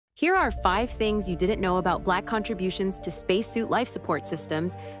Here are 5 things you didn't know about Black contributions to spacesuit life support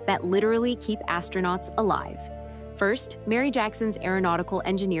systems that literally keep astronauts alive. First, Mary Jackson's aeronautical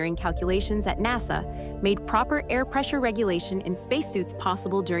engineering calculations at NASA made proper air pressure regulation in spacesuits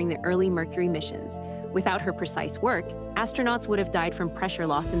possible during the early Mercury missions. Without her precise work, astronauts would have died from pressure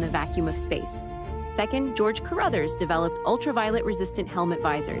loss in the vacuum of space. Second, George Carruthers developed ultraviolet-resistant helmet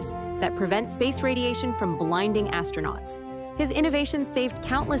visors that prevent space radiation from blinding astronauts. His innovations saved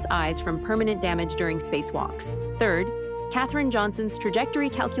countless eyes from permanent damage during spacewalks. Third, Katherine Johnson's trajectory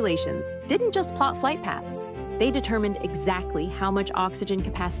calculations didn't just plot flight paths. They determined exactly how much oxygen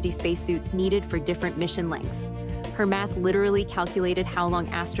capacity spacesuits needed for different mission lengths. Her math literally calculated how long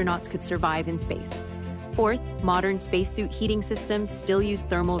astronauts could survive in space. Fourth, modern spacesuit heating systems still use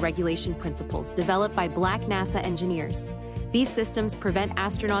thermal regulation principles developed by Black NASA engineers. These systems prevent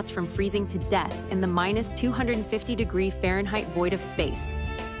astronauts from freezing to death in the -250°F void of space.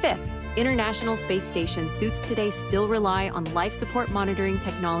 Fifth, International Space Station suits today still rely on life support monitoring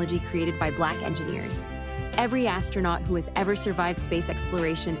technology created by Black engineers. Every astronaut who has ever survived space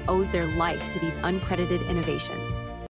exploration owes their life to these uncredited innovations.